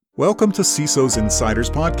Welcome to CISO's Insiders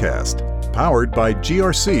Podcast, powered by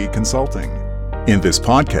GRC Consulting. In this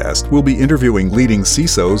podcast, we'll be interviewing leading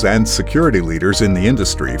CISOs and security leaders in the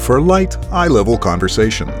industry for light, eye-level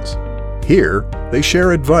conversations. Here, they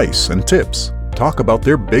share advice and tips, talk about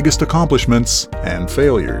their biggest accomplishments and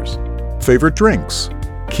failures, favorite drinks,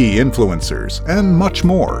 key influencers, and much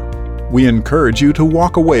more. We encourage you to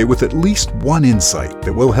walk away with at least one insight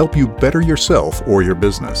that will help you better yourself or your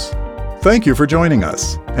business. Thank you for joining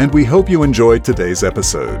us, and we hope you enjoyed today's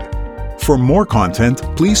episode. For more content,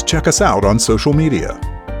 please check us out on social media.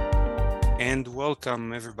 And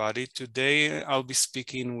welcome, everybody. Today, I'll be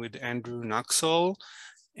speaking with Andrew Nuxall.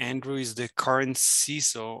 Andrew is the current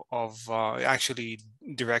CISO of,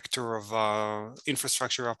 Director of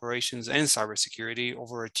Infrastructure Operations and Cybersecurity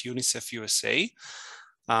over at UNICEF USA.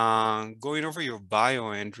 Going over your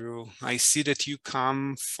bio, Andrew, I see that you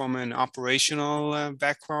come from an operational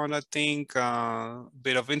background, I think, a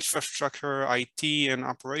bit of infrastructure, IT, and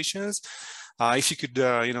operations. If you could,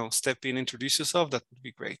 step in, introduce yourself, that would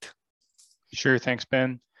be great. Sure, thanks,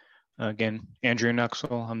 Ben. Again, Andrew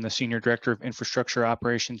Nuxall. I'm the Senior Director of Infrastructure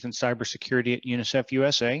Operations and Cybersecurity at UNICEF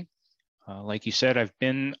USA. Like you said, I've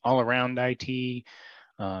been all around IT,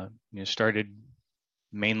 started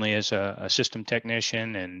mainly as a system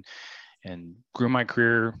technician and grew my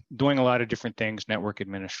career doing a lot of different things, network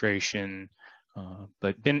administration,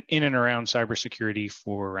 but been in and around cybersecurity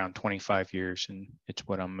for around 25 years, and it's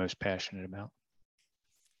what I'm most passionate about.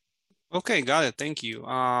 Okay, got it. Thank you.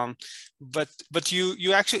 But you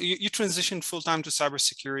transitioned full time to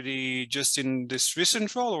cybersecurity just in this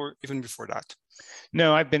recent role, or even before that?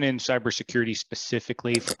 No, I've been in cybersecurity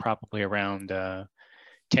specifically for probably around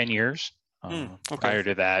 10 years. Okay. Prior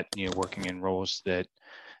to that, working in roles that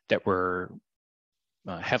were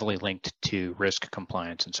heavily linked to risk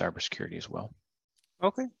compliance and cybersecurity as well.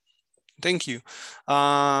 Okay, thank you.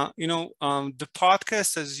 The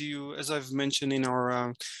podcast, as I've mentioned in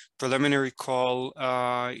our preliminary call,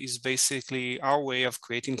 is basically our way of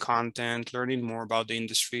creating content, learning more about the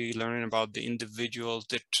industry, learning about the individuals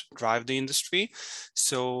that drive the industry.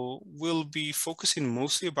 So we'll be focusing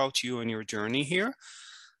mostly about you and your journey here.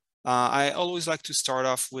 I always like to start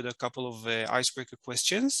off with a couple of icebreaker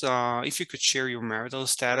questions. If you could share your marital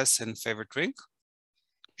status and favorite drink.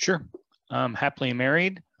 Sure. I'm happily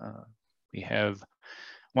married. I have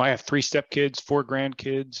 3 stepkids, 4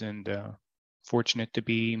 grandkids, and fortunate to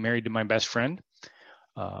be married to my best friend.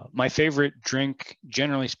 My favorite drink,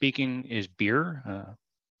 generally speaking, is beer.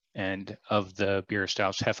 And of the beer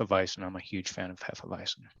styles, Hefeweizen. I'm a huge fan of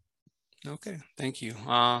Hefeweizen. Okay, thank you.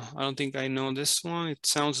 I don't think I know this one. It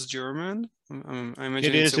sounds German. I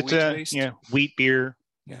imagine it's a wheat-based. Wheat beer.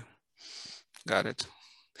 Yeah, got it.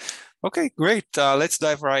 Okay, great. Let's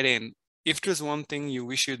dive right in. If there's one thing you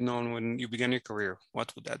wish you'd known when you began your career,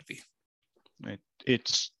 what would that be?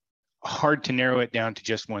 It's hard to narrow it down to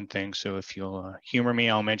just one thing. So if you'll humor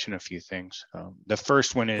me, I'll mention a few things. The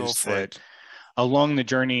first one is that along the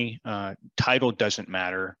journey, title doesn't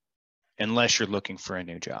matter unless you're looking for a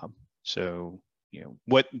new job. So,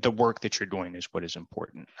 what the work that you're doing is what is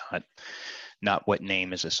important, not what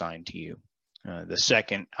name is assigned to you. The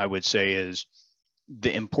second, I would say, is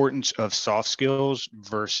the importance of soft skills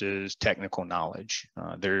versus technical knowledge.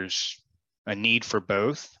 There's a need for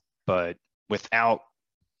both, but without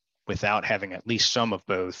having at least some of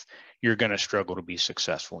both, you're going to struggle to be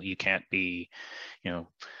successful. You can't be,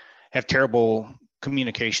 have terrible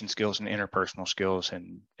communication skills and interpersonal skills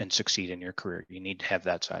and succeed in your career. You need to have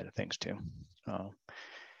that side of things too.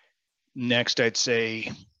 Next, I'd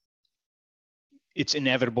say it's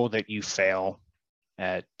inevitable that you fail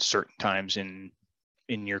at certain times in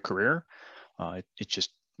your career.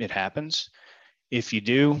 It happens. If you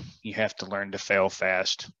do, you have to learn to fail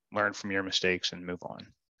fast, learn from your mistakes, and move on.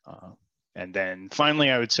 And then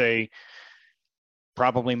finally, I would say,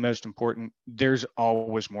 probably most important, there's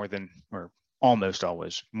always almost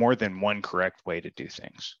always more than one correct way to do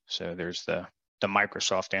things. So there's the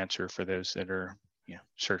Microsoft answer for those that are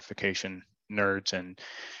certification nerds, and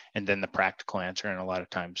then the practical answer. And a lot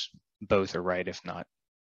of times both are right, if not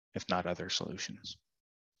other solutions.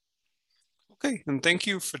 Okay, and thank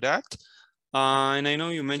you for that. And I know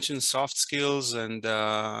you mentioned soft skills, and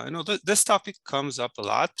I know this topic comes up a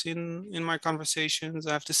lot in my conversations,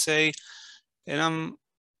 I have to say. And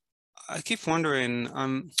I keep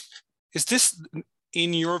wondering, is this,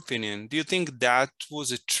 in your opinion, do you think that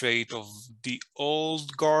was a trait of the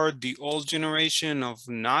old guard, the old generation, of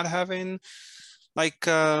not having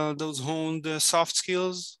those honed soft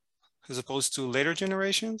skills as opposed to later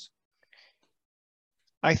generations?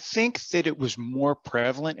 I think that it was more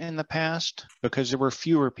prevalent in the past because there were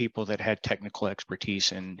fewer people that had technical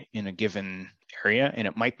expertise in a given area, and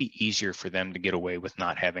it might be easier for them to get away with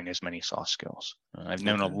not having as many soft skills. I've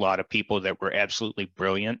known a lot of people that were absolutely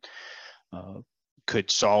brilliant,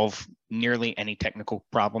 could solve nearly any technical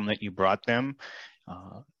problem that you brought them,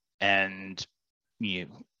 and you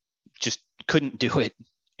just couldn't do it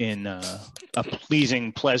in a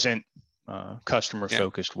pleasing, pleasant,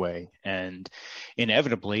 customer-focused way. And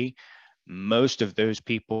inevitably, most of those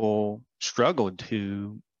people struggled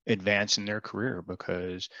to advance in their career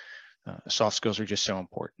because soft skills are just so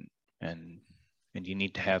important, and you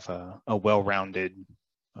need to have a well-rounded,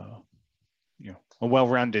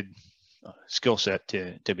 skill set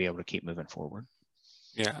to be able to keep moving forward.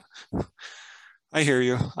 Yeah, I hear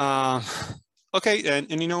you. Okay,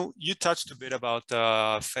 and you touched a bit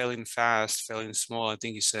about failing fast, failing small. I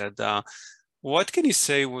think you said. What can you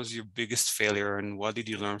say was your biggest failure, and what did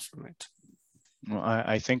you learn from it? Well,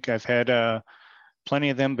 I think I've had plenty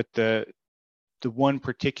of them, but the one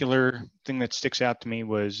particular thing that sticks out to me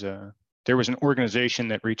was there was an organization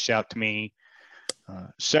that reached out to me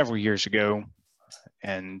several years ago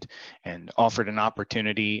and offered an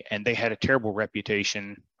opportunity, and they had a terrible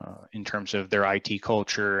reputation in terms of their IT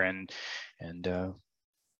culture, and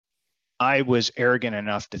I was arrogant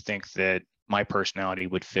enough to think that my personality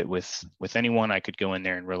would fit with anyone. I could go in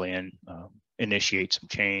there and really initiate some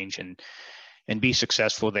change and be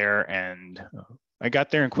successful there. And I got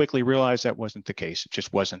there and quickly realized that wasn't the case. It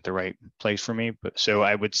just wasn't the right place for me. But so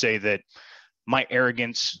I would say that my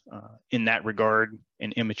arrogance in that regard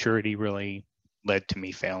and immaturity really led to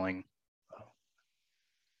me failing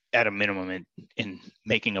at a minimum in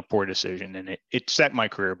making a poor decision, and it set my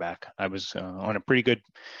career back. I was on a pretty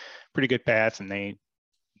good path, and they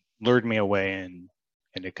lured me away, and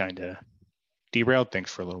it kind of derailed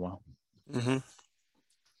things for a little while. Mm-hmm.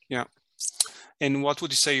 Yeah. And what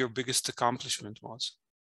would you say your biggest accomplishment was?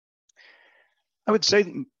 I would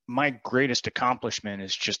say my greatest accomplishment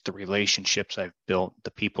is just the relationships I've built,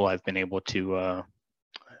 the people I've been able to,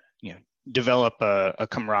 develop a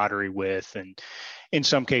camaraderie with, and in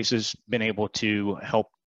some cases been able to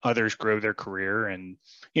help others grow their career. And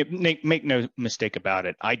make no mistake about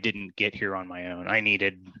it, I didn't get here on my own. I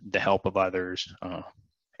needed the help of others,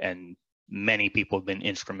 and many people have been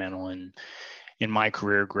instrumental in my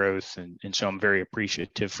career growth, and so I'm very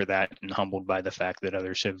appreciative for that and humbled by the fact that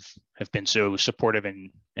others have been so supportive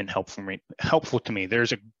and helpful to me.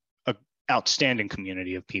 There's a outstanding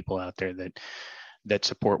community of people out there that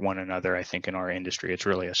support one another. I think in our industry, it's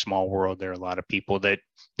really a small world. There are a lot of people that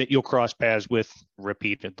you'll cross paths with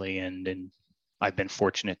repeatedly, and I've been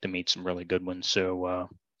fortunate to meet some really good ones. So,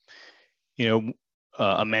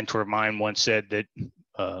 a mentor of mine once said that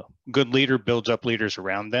a good leader builds up leaders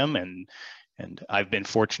around them, and I've been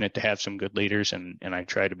fortunate to have some good leaders, and I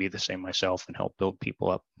try to be the same myself and help build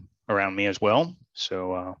people up around me as well.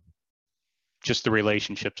 So, just the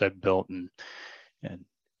relationships I've built and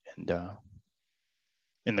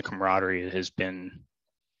the camaraderie has been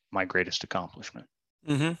my greatest accomplishment.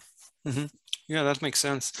 Mm-hmm. Mm-hmm. Yeah, that makes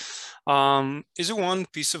sense. Is there one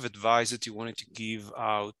piece of advice that you wanted to give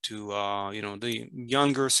out to the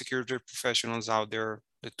younger security professionals out there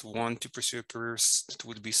that want to pursue careers that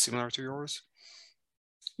would be similar to yours?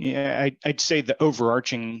 Yeah, I'd say the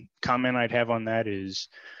overarching comment I'd have on that is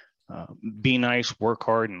be nice, work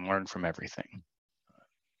hard, and learn from everything.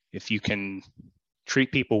 If you can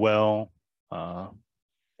treat people well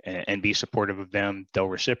and be supportive of them, they'll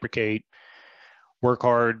reciprocate. Work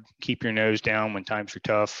hard, keep your nose down when times are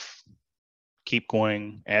tough, keep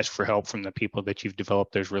going, ask for help from the people that you've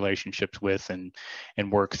developed those relationships with,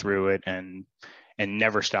 and work through it, and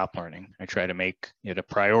never stop learning. I try to make it a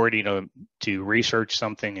priority to research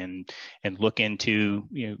something and look into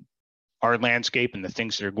our landscape and the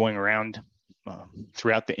things that are going around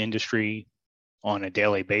throughout the industry on a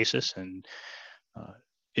daily basis, and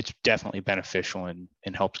it's definitely beneficial and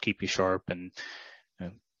helps keep you sharp, and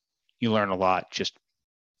you learn a lot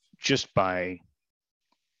just by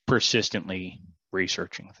persistently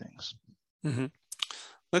researching things. Mm-hmm.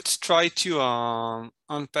 Let's try to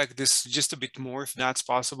unpack this just a bit more, if that's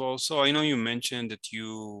possible. So I know you mentioned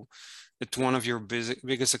that one of your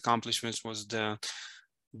biggest accomplishments was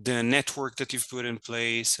the network that you've put in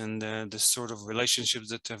place and the sort of relationships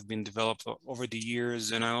that have been developed over the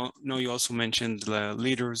years. And I know you also mentioned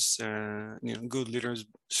leaders, good leaders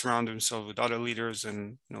surround themselves with other leaders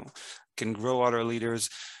and can grow other leaders.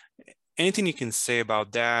 Anything you can say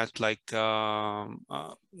about that? Like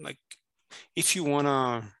if you want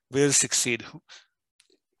to really succeed,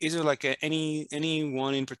 is there like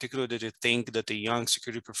anyone in particular that you think that the young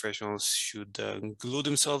security professionals should glue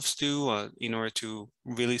themselves to in order to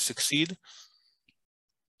really succeed?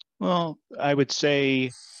 Well, I would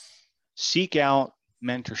say seek out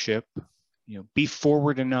mentorship. Be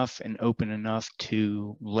forward enough and open enough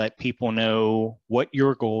to let people know what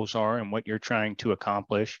your goals are and what you're trying to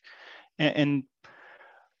accomplish, and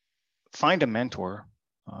find a mentor.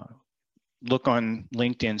 Look on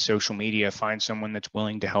LinkedIn, social media, find someone that's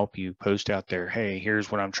willing to help you. Post out there, hey,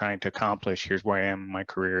 here's what I'm trying to accomplish. Here's where I am in my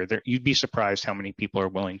career. You'd be surprised how many people are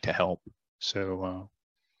willing to help. So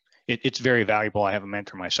it's very valuable. I have a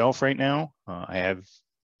mentor myself right now. I have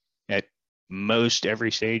at most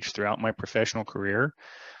every stage throughout my professional career.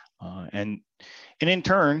 And in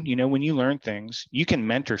turn, when you learn things, you can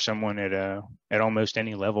mentor someone at almost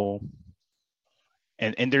any level.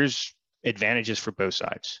 And there's advantages for both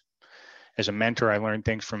sides. As a mentor, I learn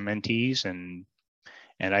things from mentees, and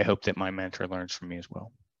I hope that my mentor learns from me as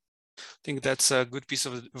well. I think that's a good piece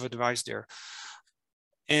of advice there.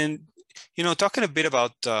 And, talking a bit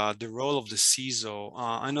about the role of the CISO,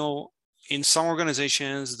 I know in some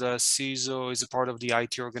organizations, the CISO is a part of the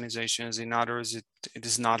IT organizations. In others, it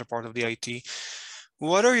is not a part of the IT.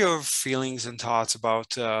 What are your feelings and thoughts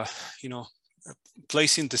about,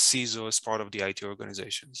 placing the CISO as part of the IT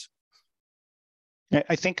organizations?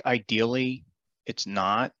 I think ideally it's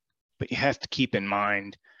not, but you have to keep in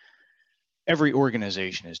mind every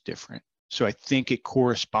organization is different. So I think it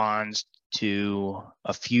corresponds to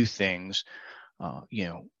a few things.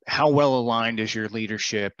 How well aligned is your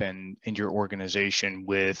leadership and your organization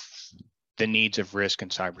with the needs of risk and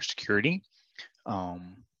cybersecurity?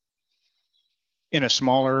 In a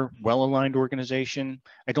smaller, well-aligned organization,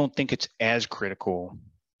 I don't think it's as critical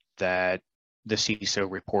that the CISO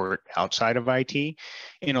report outside of IT.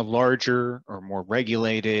 In a larger or more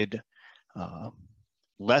regulated,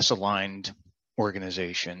 less aligned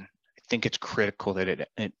organization, I think it's critical that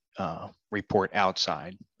it report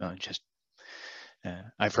outside.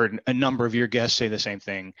 I've heard a number of your guests say the same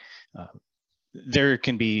thing. There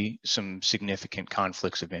can be some significant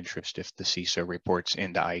conflicts of interest if the CISO reports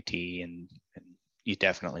into IT, and you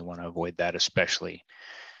definitely want to avoid that, especially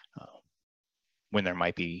when there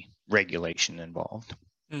might be regulation involved.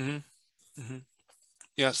 Mm-hmm. Mm-hmm.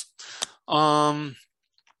 Yes.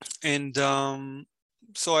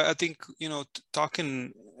 So I think,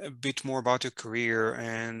 talking a bit more about your career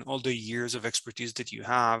and all the years of expertise that you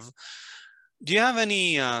have, do you have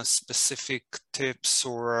any specific tips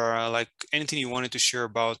or like anything you wanted to share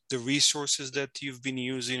about the resources that you've been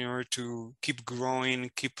using in order to keep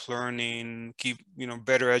growing, keep learning, keep,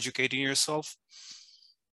 better educating yourself?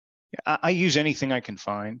 I use anything I can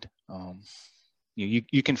find.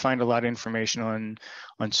 You can find a lot of information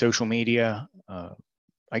on social media.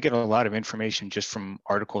 I get a lot of information just from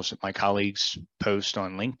articles that my colleagues post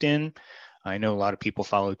on LinkedIn. I know a lot of people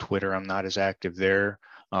follow Twitter. I'm not as active there.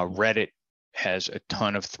 Reddit has a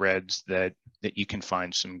ton of threads that you can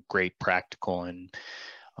find some great practical and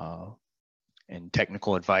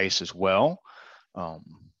technical advice as well.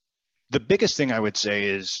 The biggest thing I would say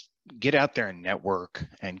is get out there and network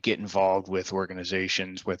and get involved with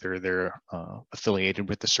organizations, whether they're affiliated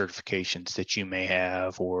with the certifications that you may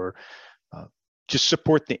have, or just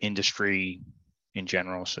support the industry in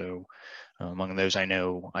general. So among those, I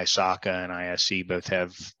know ISACA and ISC both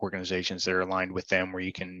have organizations that are aligned with them where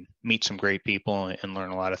you can meet some great people and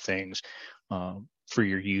learn a lot of things for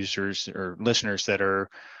your users or listeners that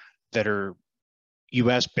are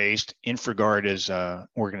US based. InfraGard is an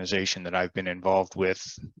organization that I've been involved with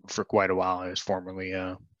for quite a while. I was formerly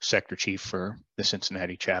a sector chief for the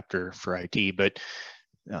Cincinnati chapter for IT, but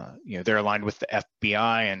they're aligned with the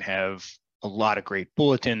FBI and have a lot of great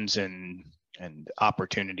bulletins and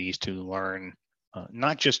opportunities to learn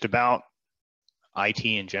not just about IT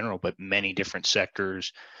in general, but many different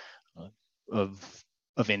sectors of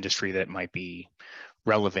industry that might be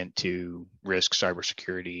relevant to risk,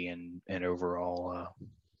 cybersecurity, and overall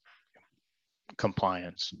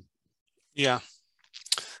compliance. Yeah.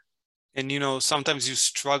 And, sometimes you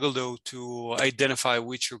struggle, though, to identify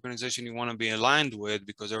which organization you want to be aligned with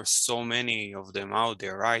because there are so many of them out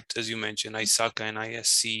there, right? As you mentioned, ISACA and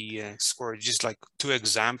ISC score just like two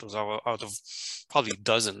examples out of probably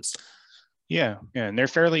dozens. Yeah, and they're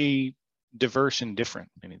fairly diverse and different.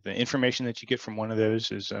 I mean, the information that you get from one of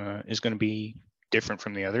those is going to be different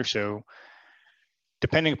from the other. So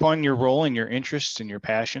depending upon your role and your interests and your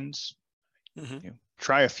passions,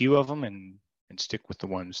 try a few of them and stick with the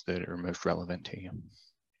ones that are most relevant to you.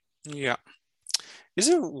 Yeah. Is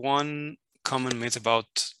there one common myth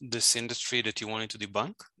about this industry that you wanted to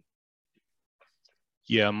debunk?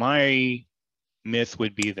 Yeah, my myth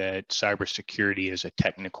would be that cybersecurity is a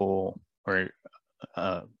technical or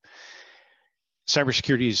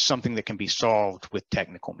cybersecurity is something that can be solved with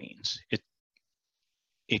technical means.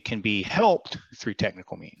 It can be helped through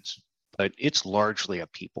technical means, but it's largely a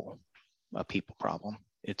people problem.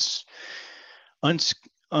 It's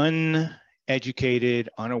uneducated,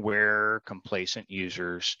 unaware, complacent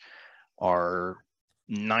users are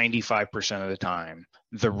 95% of the time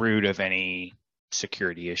the root of any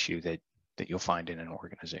security issue that you'll find in an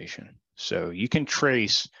organization. So you can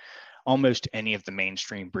trace almost any of the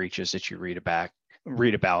mainstream breaches that you read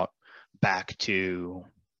about back to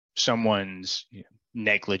someone's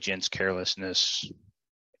negligence, carelessness,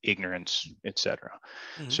 ignorance, etc.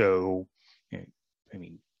 Mm-hmm. So, I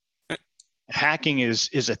mean, hacking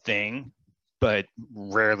is a thing, but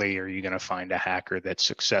rarely are you going to find a hacker that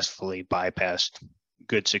successfully bypassed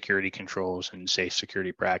good security controls and safe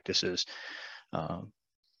security practices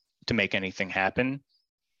to make anything happen.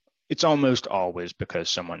 It's almost always because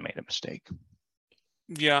someone made a mistake.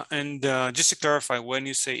 Yeah, and just to clarify, when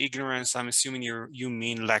you say ignorance, I'm assuming you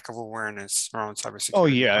mean lack of awareness around cybersecurity. Oh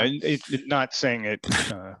yeah, not saying it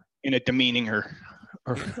in a demeaning or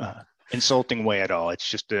insulting way at all. It's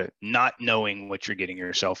just not knowing what you're getting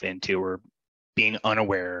yourself into or being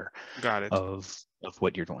unaware of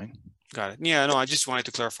what you're doing. Got it. Yeah, no, I just wanted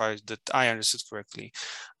to clarify that I understood correctly.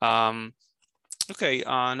 Okay,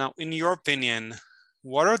 now in your opinion,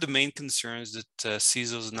 what are the main concerns that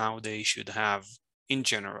CISOs nowadays should have in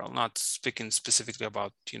general, not speaking specifically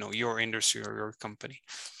about your industry or your company?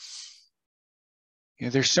 Yeah,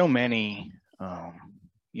 there's so many.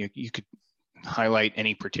 You could highlight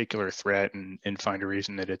any particular threat and find a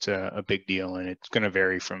reason that it's a big deal, and it's going to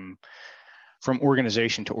vary from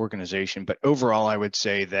organization to organization. But overall, I would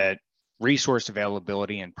say that resource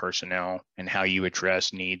availability and personnel and how you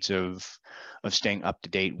address needs of staying up to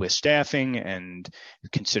date with staffing and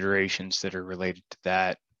considerations that are related to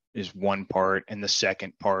that is one part. And the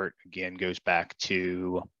second part, again, goes back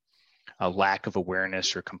to a lack of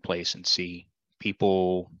awareness or complacency.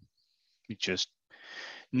 People just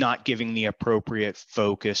not giving the appropriate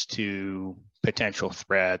focus to potential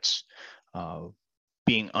threats,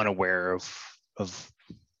 being unaware of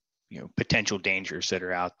potential dangers that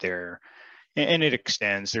are out there. And it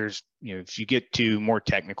extends. There's, if you get to more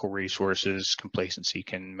technical resources, complacency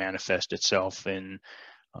can manifest itself in,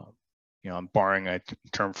 I'm borrowing a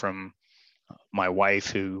term from my wife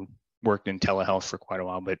who worked in telehealth for quite a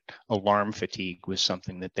while, but alarm fatigue was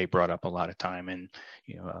something that they brought up a lot of time. And,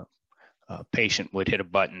 a patient would hit a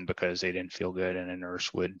button because they didn't feel good, and a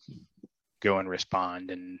nurse would go and respond.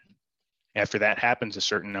 And after that happens a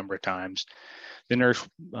certain number of times, the nurse,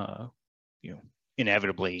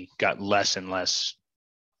 inevitably got less and less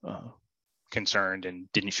concerned and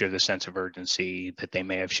didn't show the sense of urgency that they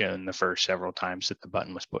may have shown the first several times that the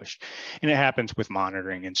button was pushed. And it happens with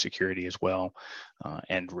monitoring and security as well,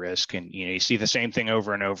 and risk. And you see the same thing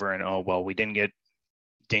over and over. And we didn't get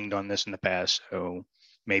dinged on this in the past, so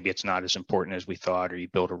maybe it's not as important as we thought. Or you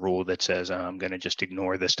build a rule that says I'm going to just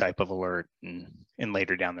ignore this type of alert, and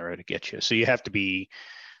later down the road it gets you. So you have to be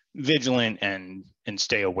vigilant and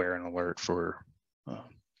stay aware and alert for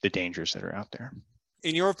the dangers that are out there.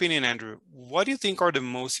 In your opinion, Andrew, what do you think are the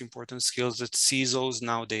most important skills that CISOs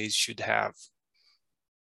nowadays should have?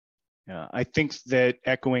 I think that,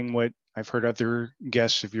 echoing what I've heard other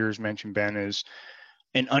guests of yours mention, Ben, is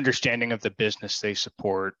an understanding of the business they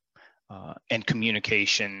support and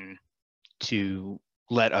communication to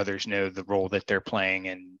let others know the role that they're playing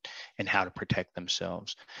and how to protect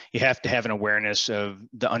themselves. You have to have an awareness of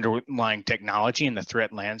the underlying technology and the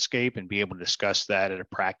threat landscape and be able to discuss that at a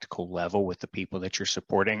practical level with the people that you're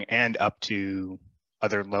supporting and up to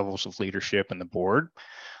other levels of leadership and the board.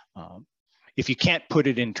 If you can't put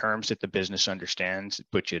it in terms that the business understands, it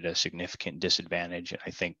puts you at a significant disadvantage. And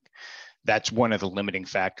I think that's one of the limiting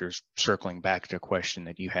factors, circling back to a question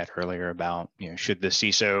that you had earlier about, should the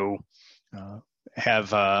CISO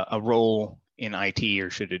have a role in IT or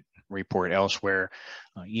should it report elsewhere?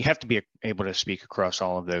 You have to be able to speak across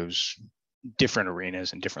all of those different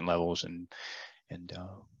arenas and different levels.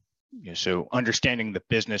 So understanding the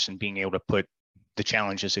business and being able to put the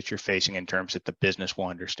challenges that you're facing in terms that the business will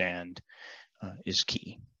understand is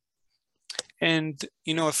key. And,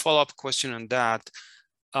 a follow-up question on that.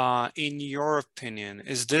 In your opinion,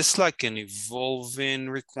 is this like an evolving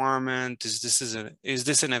requirement? Is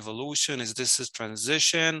this an evolution? Is this a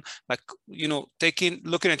transition? Like,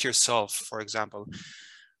 looking at yourself, for example,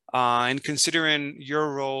 and considering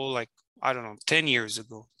your role, like, I don't know, 10 years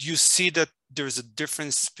ago, do you see that there's a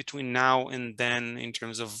difference between now and then in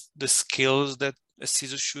terms of the skills that a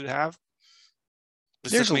CISO should have?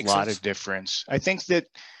 There's a lot of difference. I think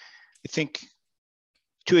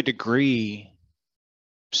to a degree,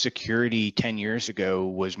 security 10 years ago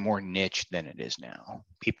was more niche than it is now.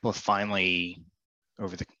 People have finally,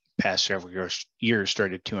 over the past several years,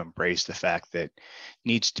 started to embrace the fact that it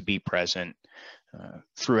needs to be present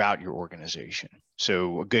throughout your organization.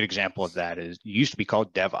 So a good example of that is, it used to be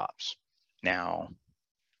called DevOps. Now,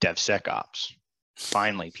 DevSecOps.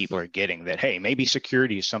 Finally, people are getting that, hey, maybe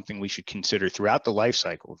security is something we should consider throughout the life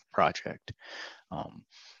cycle of the project.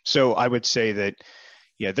 So I would say that,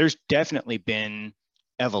 yeah, there's definitely been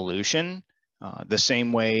evolution, the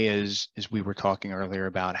same way as we were talking earlier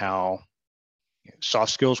about how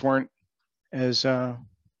soft skills weren't as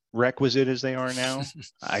requisite as they are now.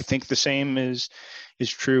 I think the same is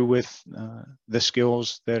true with the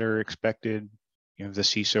skills that are expected, the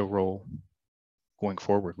CISO role going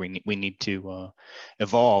forward. We need to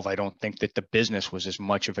evolve. I don't think that the business was as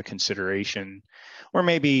much of a consideration, or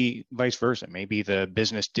maybe vice versa. Maybe the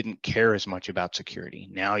business didn't care as much about security.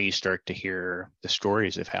 Now you start to hear the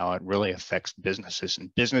stories of how it really affects businesses,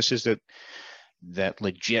 and businesses that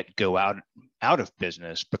legit go out of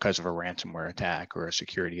business because of a ransomware attack or a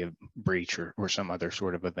security breach or some other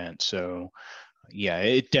sort of event. So yeah,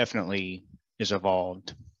 it definitely is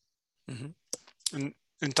evolved. Mm-hmm.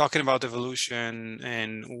 And talking about evolution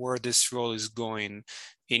and where this role is going,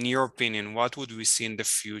 in your opinion, what would we see in the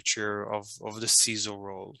future of the CISO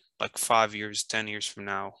role, like 5 years, 10 years from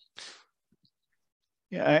now?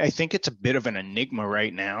 Yeah, I think it's a bit of an enigma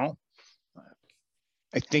right now.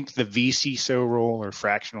 I think the vCISO role or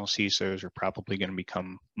fractional CISOs are probably going to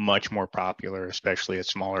become much more popular, especially at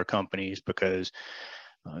smaller companies, because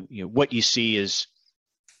what you see is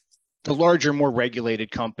the larger, more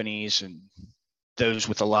regulated companies and those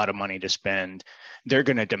with a lot of money to spend, they're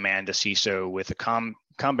going to demand a CISO with a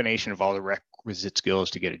combination of all the requisite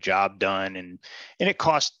skills to get a job done. And it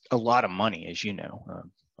costs a lot of money, as you know.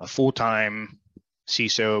 A full-time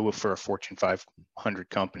CISO for a Fortune 500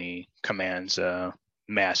 company commands a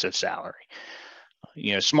massive salary.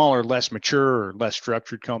 Smaller, less mature, or less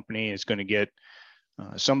structured company is going to get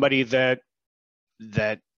somebody that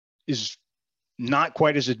is not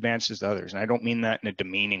quite as advanced as the others. And I don't mean that in a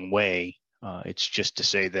demeaning way. It's just to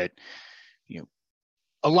say that,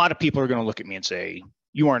 a lot of people are going to look at me and say,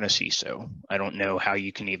 you aren't a CISO. I don't know how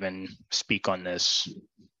you can even speak on this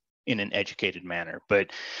in an educated manner,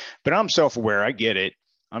 but I'm self-aware. I get it.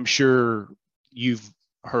 I'm sure you've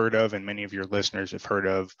heard of, and many of your listeners have heard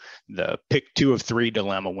of, the pick 2 of 3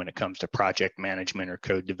 dilemma when it comes to project management or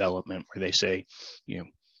code development, where they say,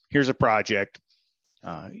 here's a project.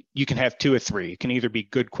 You can have 2 or 3. It can either be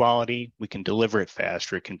good quality, we can deliver it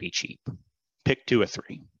fast, or it can be cheap. Pick 2 or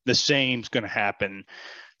 3. The same's going to happen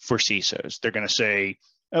for CISOs. They're going to say,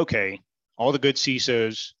 okay, all the good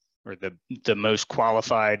CISOs, or the most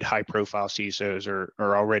qualified, high-profile CISOs are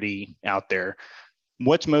already out there.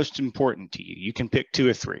 What's most important to you? You can pick 2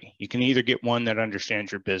 or 3. You can either get one that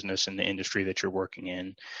understands your business and the industry that you're working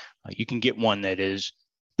in. You can get one that is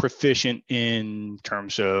proficient in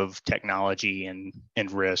terms of technology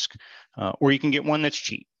and risk, or you can get one that's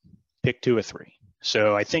cheap. Pick 2 or 3.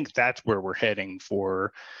 So I think that's where we're heading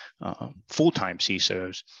for full-time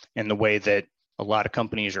CISOs, and the way that a lot of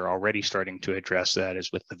companies are already starting to address that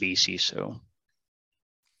is with the vCISO.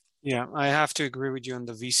 Yeah, I have to agree with you on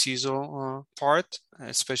the vCISO part,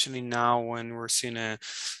 especially now when we're seeing a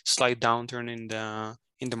slight downturn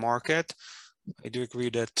in the market. I do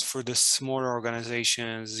agree that for the smaller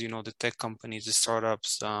organizations, the tech companies, the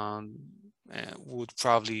startups would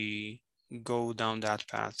probably go down that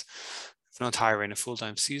path, if not hiring a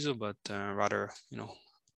full-time CISO, but rather,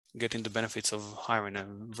 getting the benefits of hiring a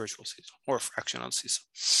virtual CISO or a fractional CISO.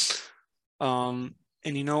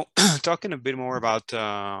 And, talking a bit more about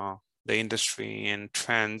the industry and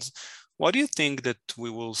trends, what do you think that we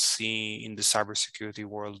will see in the cybersecurity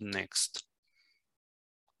world next?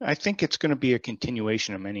 I think it's going to be a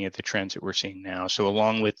continuation of many of the trends that we're seeing now. So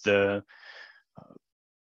along with the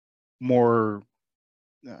more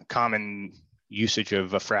common usage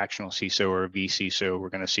of a fractional CISO or a vCISO, we're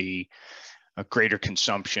going to see a greater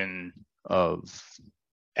consumption of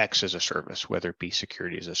X as a service, whether it be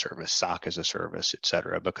security as a service, SOC as a service, et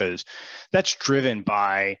cetera, because that's driven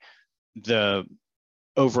by the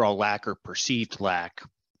overall lack or perceived lack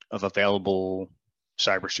of available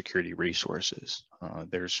cybersecurity resources.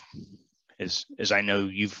 There's, as I know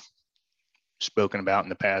you've spoken about in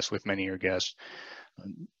the past with many of your guests,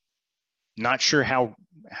 not sure how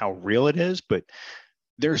real it is, but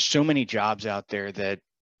there's so many jobs out there that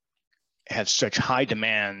have such high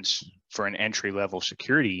demands for an entry-level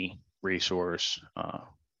security resource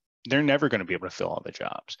they're never going to be able to fill all the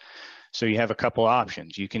jobs. So you have a couple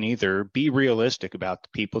options. You can either be realistic about the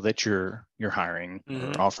people that you're hiring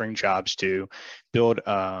or offering jobs to, build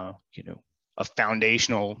a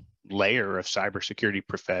foundational layer of cybersecurity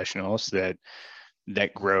professionals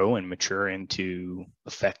that grow and mature into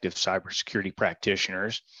effective cybersecurity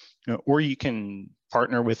practitioners, or you can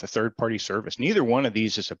partner with a third-party service. Neither one of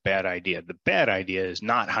these is a bad idea. The bad idea is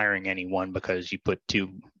not hiring anyone because you put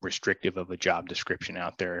too restrictive of a job description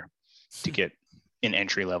out there to get an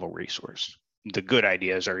entry-level resource. The good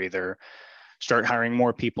ideas are either start hiring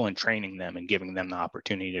more people and training them and giving them the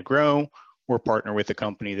opportunity to grow, or partner with a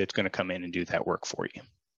company that's going to come in and do that work for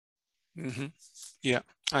you. Yeah,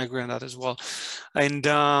 I agree on that as well. And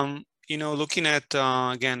looking at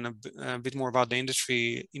again a bit more about the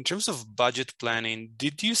industry in terms of budget planning,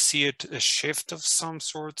 did you see a shift of some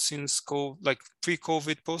sort since like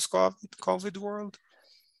pre-COVID, post-COVID world?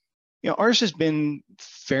 Ours has been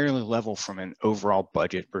fairly level from an overall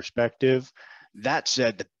budget perspective. That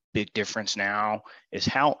said, the big difference now is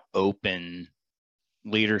how open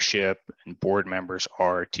leadership and board members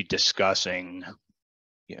are to discussing,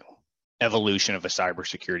 evolution of a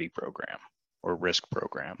cybersecurity program or risk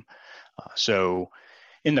program. So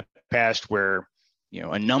in the past where,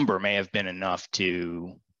 a number may have been enough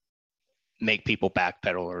to make people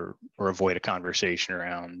backpedal or avoid a conversation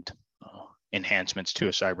around enhancements to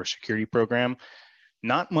a cybersecurity program,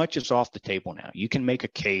 not much is off the table now. You can make a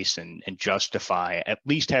case and justify at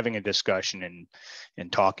least having a discussion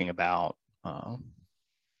and talking about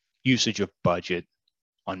usage of budget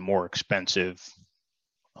on more expensive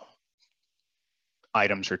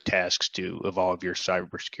items or tasks to evolve your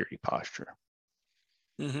cybersecurity posture.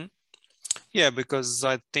 Yeah, because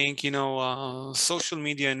I think, social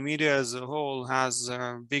media and media as a whole has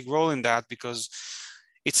a big role in that, because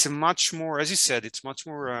it's a much more, as you said, it's much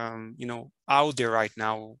more, out there right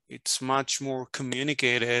now. It's much more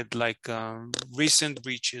communicated, like recent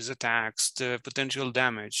breaches, attacks, the potential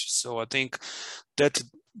damage. So I think that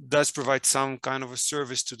does provide some kind of a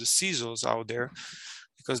service to the CISOs out there,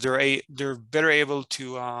 because they're better able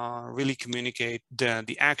to really communicate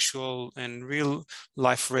the actual and real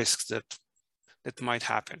life risks that might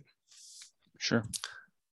happen. Sure.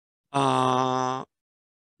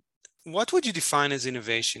 What would you define as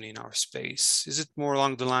innovation in our space? Is it more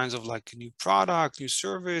along the lines of like a new product, new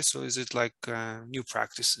service, or is it like new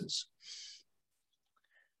practices?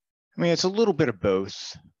 I mean, it's a little bit of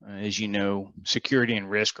both. As you know, security and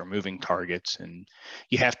risk are moving targets, and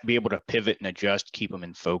you have to be able to pivot and adjust, keep them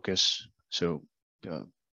in focus. So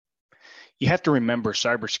you have to remember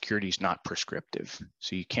cybersecurity is not prescriptive.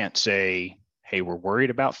 So you can't say, hey, we're worried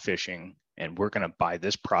about phishing and we're going to buy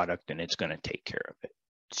this product and it's going to take care of it.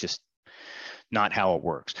 It's just not how it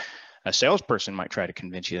works. A salesperson might try to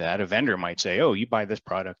convince you that. A vendor might say, oh, you buy this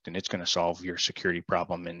product and it's going to solve your security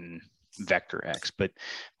problem in vector X, but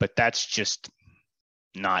that's just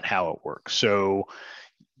not how it works. So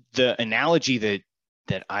the analogy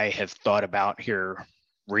that I have thought about here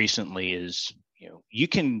recently is, you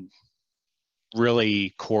can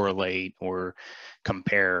really correlate or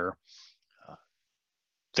compare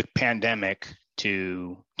the pandemic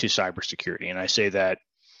to cybersecurity. And I say that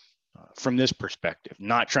from this perspective,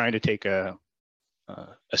 not trying to take a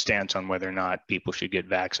stance on whether or not people should get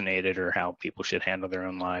vaccinated or how people should handle their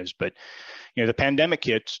own lives. But, the pandemic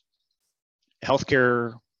hits,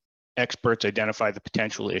 healthcare experts identify the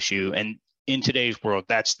potential issue. And in today's world,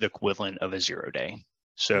 that's the equivalent of a 0 day.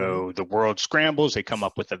 So the world scrambles, they come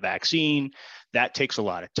up with a vaccine. That takes a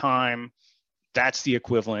lot of time. That's the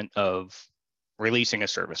equivalent of releasing a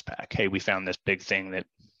service pack. Hey, we found this big thing that,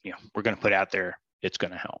 we're going to put out there. It's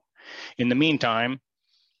going to help. In the meantime,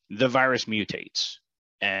 the virus mutates.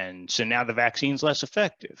 And so now the vaccine's less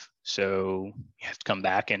effective. So you have to come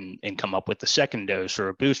back and come up with the second dose or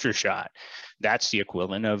a booster shot. That's the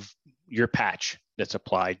equivalent of your patch that's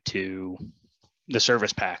applied to the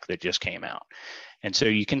service pack that just came out. And so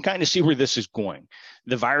you can kind of see where this is going.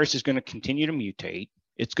 The virus is going to continue to mutate.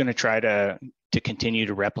 It's going to try to continue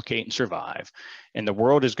to replicate and survive. And the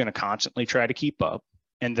world is going to constantly try to keep up.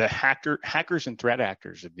 And the hackers and threat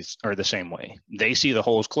actors are the same way. They see the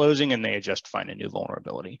holes closing and they adjust to find a new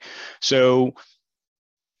vulnerability. So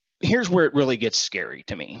here's where it really gets scary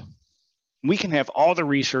to me. We can have all the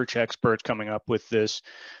research experts coming up with this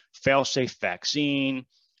fail-safe vaccine,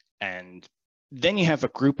 and then you have a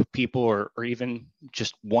group of people or even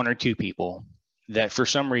just one or two people that for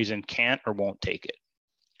some reason can't or won't take it.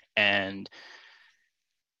 And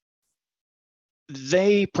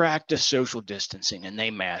they practice social distancing and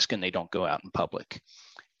they mask and they don't go out in public.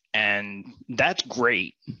 And that's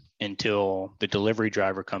great until the delivery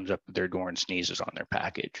driver comes up to their door and sneezes on their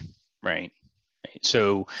package, right?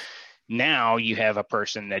 So now you have a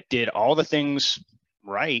person that did all the things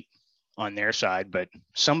right on their side, but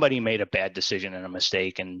somebody made a bad decision and a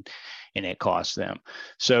mistake, and it cost them.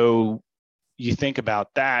 So you think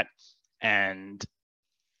about that, and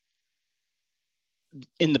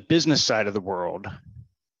in the business side of the world,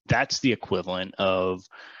 that's the equivalent of,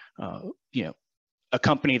 a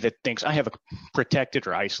company that thinks I have a protected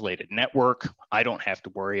or isolated network. I don't have to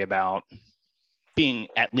worry about being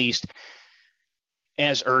at least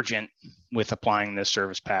as urgent with applying this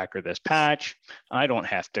service pack or this patch. I don't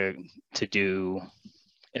have to do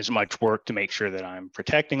as much work to make sure that I'm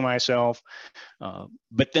protecting myself.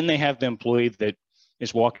 But then they have the employee that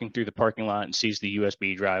is walking through the parking lot and sees the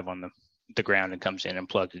USB drive on the ground and comes in and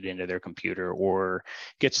plugs it into their computer, or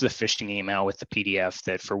gets the phishing email with the PDF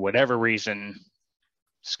that for whatever reason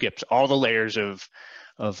skips all the layers of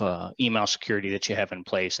email security that you have in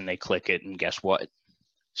place, and they click it, and guess what?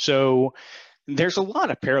 So there's a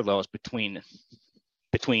lot of parallels between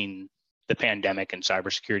the pandemic and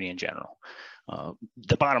cybersecurity in general.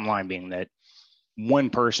 The bottom line being that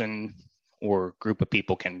one person or group of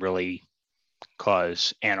people can really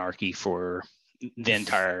cause anarchy for the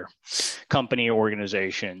entire company,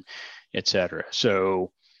 organization, et cetera.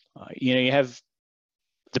 So, you have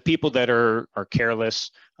the people that are careless,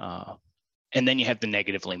 and then you have the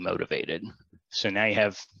negatively motivated. So now you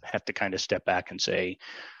have to kind of step back and say,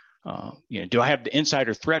 do I have the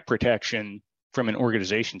insider threat protection from an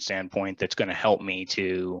organization standpoint that's going to help me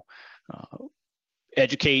to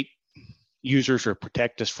educate users or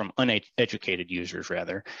protect us from uneducated users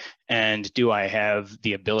rather? And do I have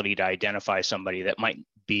the ability to identify somebody that might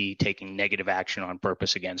be taking negative action on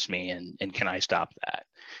purpose against me, and can I stop that?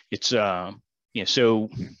 It's so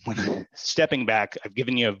when stepping back, I've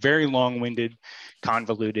given you a very long-winded,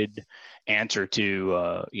 convoluted answer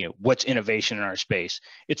to what's innovation in our space.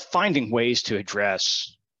 It's finding ways to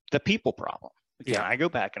address the people problem. Yeah, I go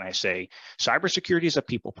back and I say cybersecurity is a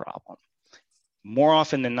people problem. More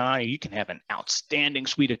often than not, you can have an outstanding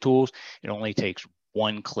suite of tools. It only takes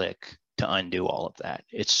one click to undo all of that.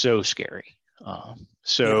 It's so scary.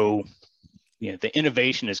 The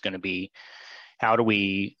innovation is going to be how do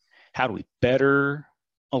we better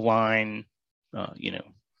align,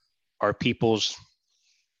 our people's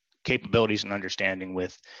capabilities and understanding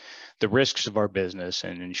with the risks of our business,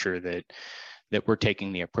 and ensure that we're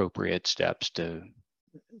taking the appropriate steps to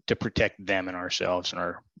protect them and ourselves and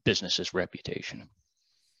our business's reputation.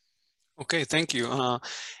 Okay, thank you.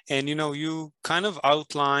 And you kind of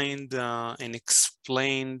outlined and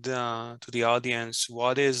explained to the audience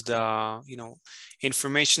what is the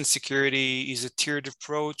information security is a tiered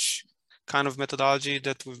approach kind of methodology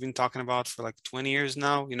that we've been talking about for like 20 years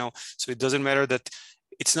now. So it doesn't matter that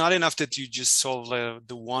it's not enough that you just solve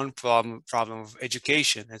the one problem of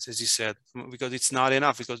education, as you said, because it's not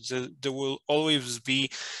enough, because there will always be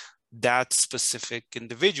that specific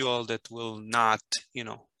individual that will not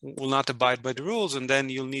abide by the rules, and then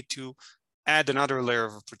you'll need to add another layer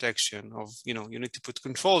of protection of, you need to put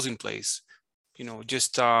controls in place,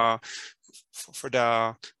 just for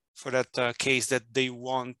that case that they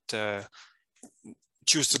won't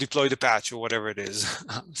choose to deploy the patch or whatever it is.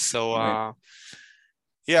 So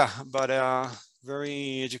Right. but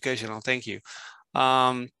very educational. Thank you.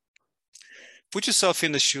 Put yourself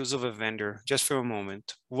in the shoes of a vendor just for a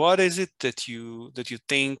moment. What is it that you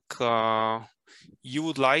think you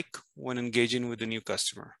would like when engaging with a new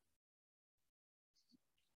customer?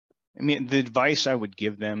 I mean, the advice I would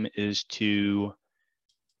give them is to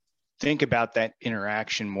think about that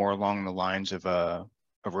interaction more along the lines of a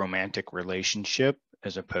romantic relationship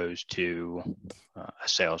as opposed to a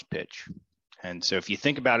sales pitch. And so if you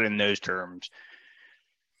think about it in those terms,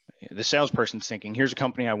 the salesperson's thinking, here's a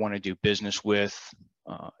company I want to do business with.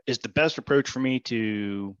 Is the best approach for me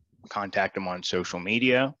to contact them on social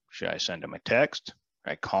media? Should I send them a text?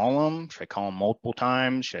 Should I call them? Should I call them multiple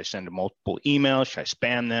times? Should I send them multiple emails? Should I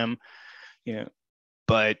spam them?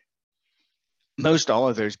 But most all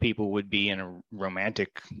of those people would be in a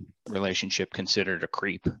romantic relationship considered a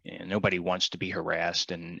creep. And nobody wants to be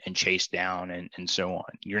harassed and chased down and so on.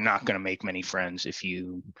 You're not going to make many friends if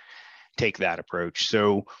you take that approach.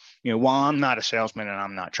 So, while I'm not a salesman and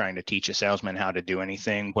I'm not trying to teach a salesman how to do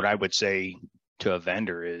anything, what I would say to a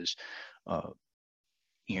vendor is,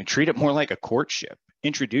 treat it more like a courtship.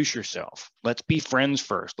 Introduce yourself. Let's be friends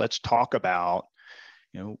first. Let's talk about,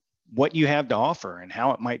 what you have to offer and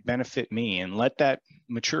how it might benefit me, and let that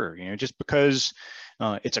mature. Just because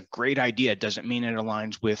it's a great idea doesn't mean it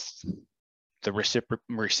aligns with the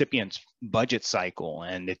recipient's budget cycle,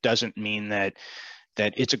 and it doesn't mean that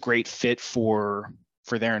that it's a great fit for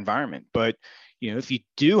their environment. But if you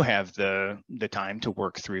do have the time to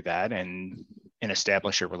work through that and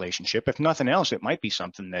establish a relationship, if nothing else, it might be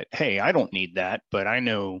something that, hey, I don't need that, but I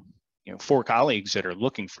know 4 colleagues that are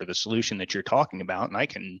looking for the solution that you're talking about, and I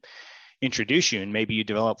can introduce you, and maybe you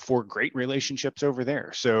develop 4 great relationships over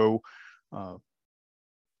there. So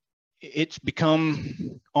it's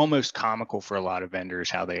become almost comical for a lot of vendors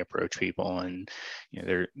how they approach people. And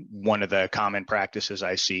one of the common practices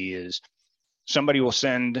I see is somebody will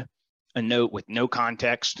send a note with no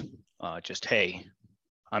context, just, hey,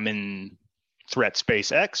 I'm in threat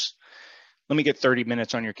space X. Let me get 30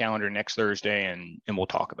 minutes on your calendar next Thursday and we'll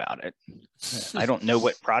talk about it. I don't know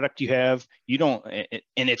what product you have. You don't,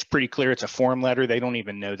 and it's pretty clear it's a form letter. They don't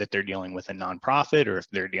even know that they're dealing with a nonprofit or if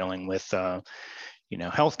they're dealing with,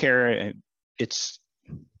 healthcare. It's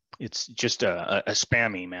just a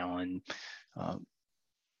spam email. And,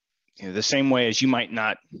 the same way as you might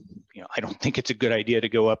not, I don't think it's a good idea to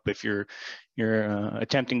go up if you're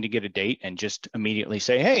attempting to get a date and just immediately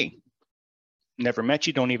say, hey, never met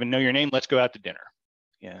you, don't even know your name, let's go out to dinner.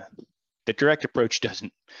 Yeah, the direct approach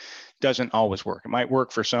doesn't always work. It might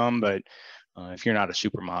work for some, but if you're not a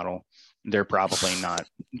supermodel, they're probably not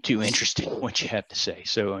too interested in what you have to say.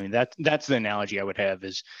 So I mean, that's the analogy I would have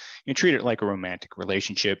is treat it like a romantic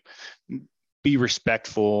relationship. Be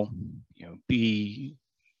respectful,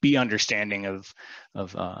 be understanding of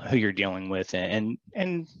who you're dealing with, and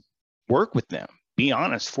work with them. Be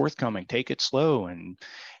honest, forthcoming, take it slow, and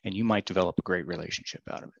you might develop a great relationship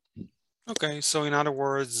out of it. Okay, so in other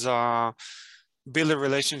words, build a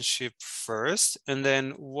relationship first, and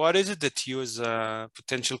then what is it that you as a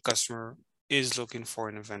potential customer is looking for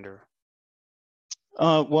in a vendor?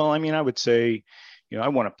 Well, I mean, I would say, I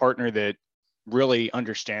want a partner that really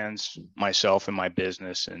understands myself and my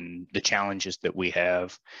business and the challenges that we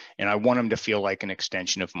have. And I want them to feel like an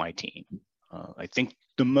extension of my team. I think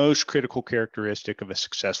the most critical characteristic of a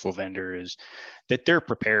successful vendor is that they're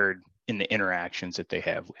prepared in the interactions that they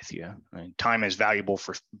have with you. I mean, time is valuable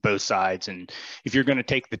for both sides. And if you're going to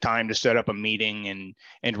take the time to set up a meeting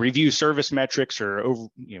and review service metrics or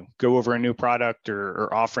go over a new product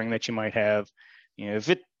or offering that you might have, if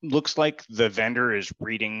it looks like the vendor is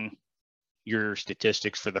reading your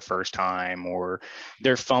statistics for the first time or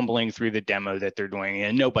they're fumbling through the demo that they're doing,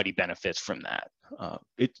 and nobody benefits from that.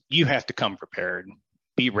 You have to come prepared,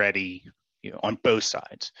 be ready, on both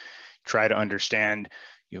sides. Try to understand,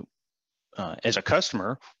 as a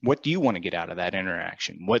customer, what do you want to get out of that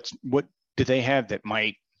interaction? What do they have that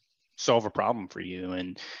might solve a problem for you?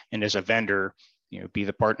 And as a vendor, be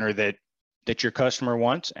the partner that your customer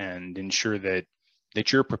wants, and ensure that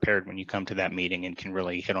you're prepared when you come to that meeting and can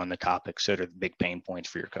really hit on the topics that are the big pain points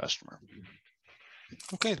for your customer.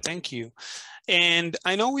 Okay, thank you. And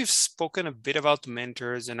I know we've spoken a bit about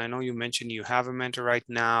mentors, and I know you mentioned you have a mentor right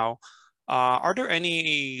now. Are there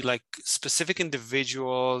any specific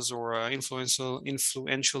individuals or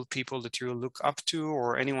influential people that you look up to,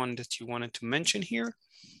 or anyone that you wanted to mention here?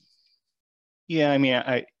 Yeah, I mean,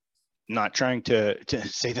 I'm not trying to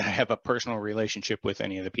say that I have a personal relationship with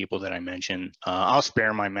any of the people that I mentioned. I'll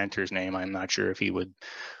spare my mentor's name. I'm not sure if he would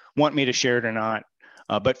want me to share it or not.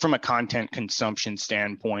 But from a content consumption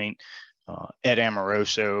standpoint, Ed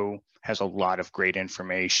Amoroso has a lot of great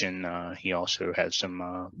information. He also has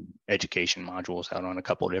some education modules out on a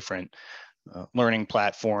couple of different learning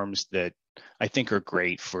platforms that I think are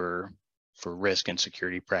great for risk and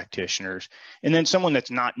security practitioners. And then someone that's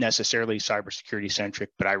not necessarily cybersecurity centric,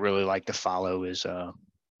 but I really like to follow is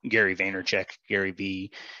Gary Vaynerchuk, Gary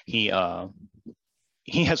V. He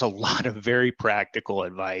has a lot of very practical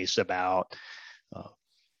advice about,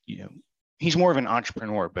 he's more of an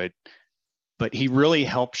entrepreneur, but he really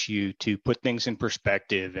helps you to put things in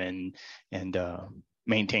perspective and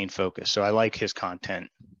maintain focus. So I like his content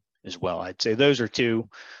as well. I'd say those are two,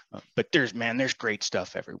 but there's great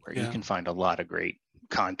stuff everywhere. Yeah. You can find a lot of great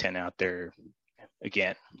content out there.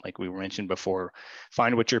 Again, like we mentioned before,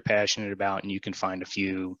 find what you're passionate about, and you can find a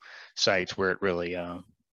few sites where it really,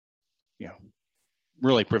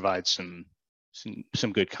 really provides some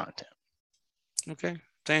good content. Okay,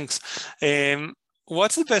 thanks.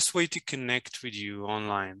 What's the best way to connect with you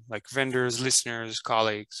online, like vendors, listeners,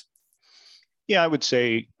 colleagues? Yeah, I would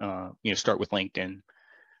say, start with LinkedIn.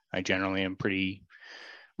 I generally am pretty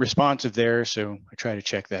responsive there, so I try to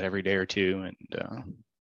check that every day or two, and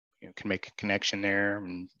can make a connection there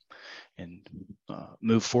and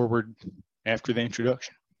move forward after the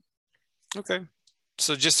introduction. Okay,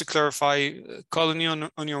 so just to clarify, calling you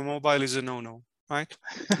on your mobile is a no-no, right?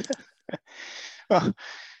 Well,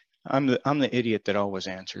 I'm the idiot that always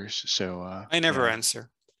answers, so I never answer.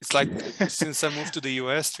 It's like since I moved to the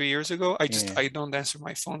US 3 years ago, I don't answer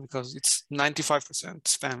my phone because it's 95%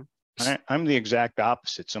 spam. I'm the exact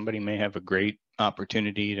opposite. Somebody may have a great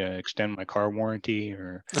opportunity to extend my car warranty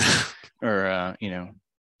or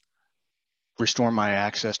restore my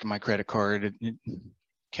access to my credit card. It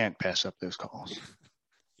can't pass up those calls.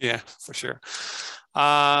 Yeah, for sure.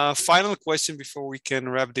 Final question before we can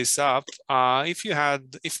wrap this up.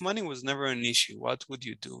 If money was never an issue, what would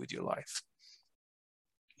you do with your life?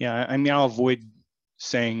 Yeah, I mean, I'll avoid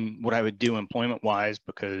saying what I would do employment-wise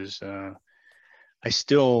because I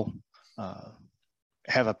still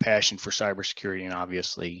have a passion for cybersecurity, and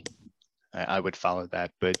obviously I would follow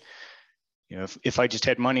that. But if I just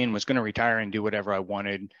had money and was going to retire and do whatever I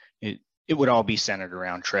wanted, it would all be centered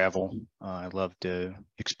around travel. I love to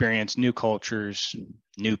experience new cultures,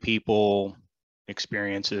 new people,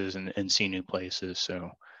 experiences, and see new places. So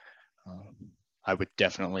I would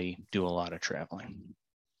definitely do a lot of traveling.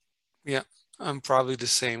 Yeah, I'm probably the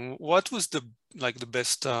same. What was the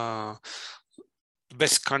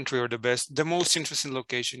best country or the most interesting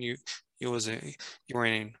location you were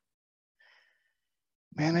in?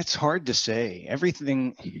 Man, it's hard to say.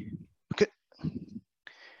 Everything.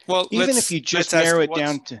 Well, even if you just narrow it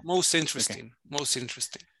down to most interesting. Okay.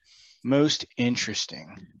 Most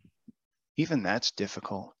interesting. Even that's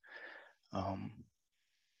difficult.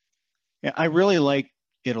 Yeah, I really like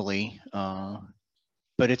Italy,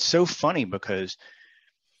 but it's so funny because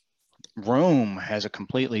Rome has a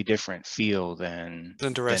completely different feel than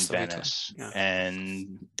Venice, yeah.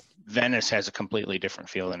 And Venice has a completely different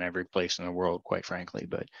feel than every place in the world, quite frankly.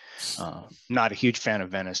 But not a huge fan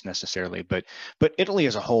of Venice necessarily. But Italy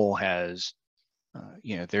as a whole has,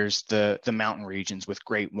 there's the mountain regions with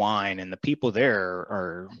great wine, and the people there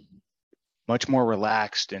are much more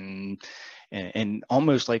relaxed and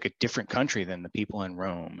almost like a different country than the people in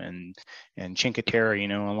Rome. And Cinque Terre,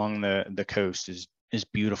 along the coast is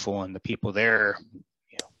beautiful, and the people there,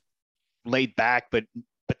 laid back, but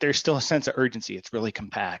there's still a sense of urgency. It's really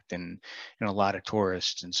compact and a lot of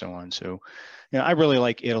tourists and so on. So, I really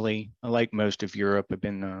like Italy. I like most of Europe. I've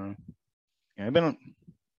been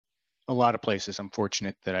a lot of places. I'm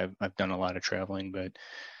fortunate that I've done a lot of traveling, but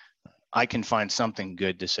I can find something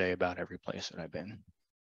good to say about every place that I've been.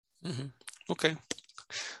 Mm-hmm. Okay,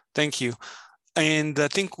 thank you. And I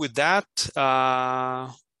think with that,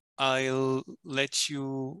 I'll let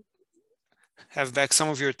you have back some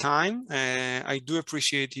of your time. I do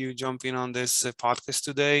appreciate you jumping on this podcast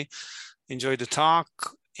today. Enjoy the talk,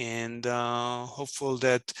 and hopeful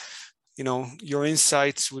that your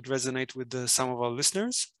insights would resonate with some of our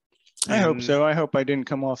listeners. I hope so. I hope I didn't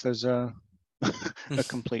come off as a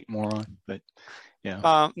complete moron, but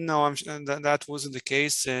yeah. No, that wasn't the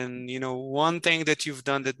case. And one thing that you've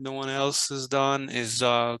done that no one else has done is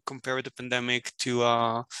compare the pandemic to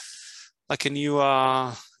like a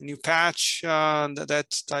new patch. That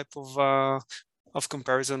type of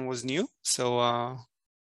comparison was new. So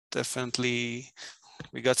definitely,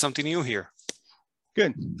 we got something new here.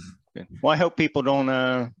 Good. Well, I hope people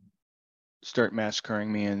don't start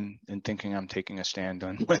massacring me and thinking I'm taking a stand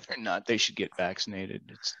on whether or not they should get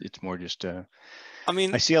vaccinated. It's more just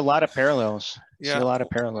I see a lot of parallels. Yeah. I see a lot of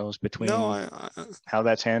parallels between how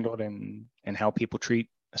that's handled and how people treat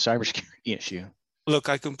a cybersecurity issue. Look,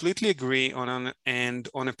 I completely agree on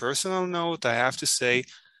a personal note, I have to say,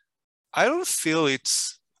 I don't feel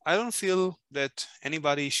that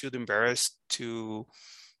anybody should be embarrassed to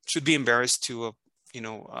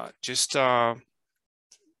just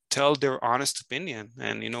tell their honest opinion.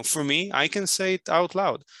 And for me, I can say it out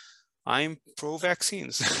loud. I'm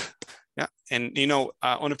pro-vaccines. Yeah, and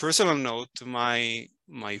on a personal note, my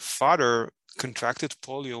father contracted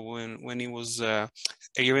polio when he was a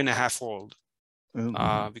year and a half old,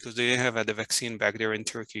 because they didn't have the vaccine back there in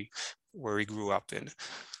Turkey, where he grew up in.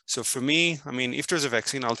 So for me, if there's a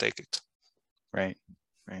vaccine, I'll take it. Right.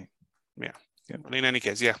 Yeah. But in any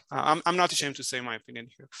case, yeah, I'm not ashamed to say my opinion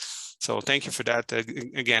here. So thank you for that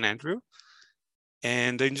again, Andrew.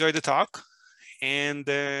 And enjoy the talk. And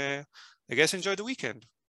I guess enjoy the weekend.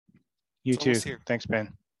 You too. Thanks,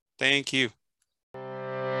 Ben. Thank you.